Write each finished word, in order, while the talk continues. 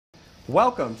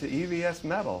Welcome to EVS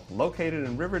Metal, located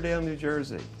in Riverdale, New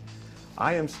Jersey.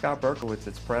 I am Scott Berkowitz,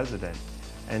 its president,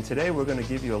 and today we're going to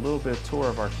give you a little bit of tour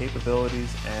of our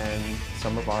capabilities and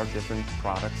some of our different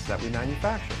products that we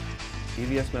manufacture.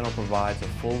 EVS Metal provides a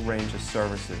full range of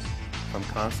services from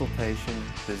consultation,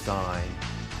 design,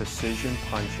 precision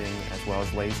punching, as well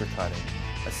as laser cutting,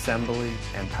 assembly,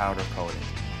 and powder coating.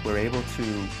 We're able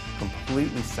to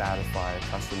completely satisfy a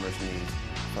customer's needs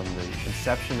from the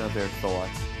conception of their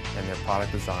thoughts and their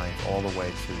product designs all the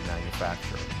way to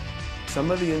manufacturing.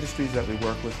 Some of the industries that we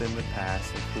work with in the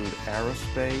past include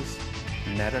aerospace,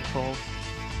 medical,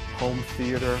 home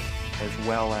theater, as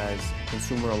well as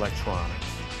consumer electronics.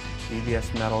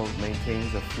 EVS Metal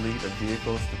maintains a fleet of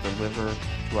vehicles to deliver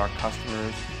to our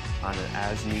customers on an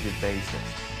as-needed basis.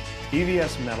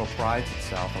 EVS Metal prides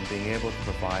itself on being able to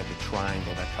provide the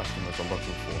triangle that customers are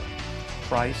looking for: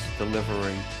 price,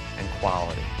 delivery, and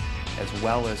quality, as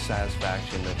well as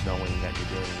satisfaction of knowing that you're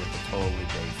dealing with a totally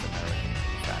based American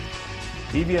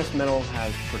manufacturer. EVS Metal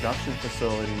has production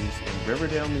facilities in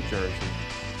Riverdale, New Jersey,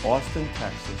 Austin,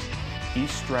 Texas,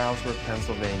 East Stroudsburg,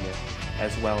 Pennsylvania,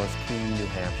 as well as Keene, New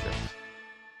Hampshire.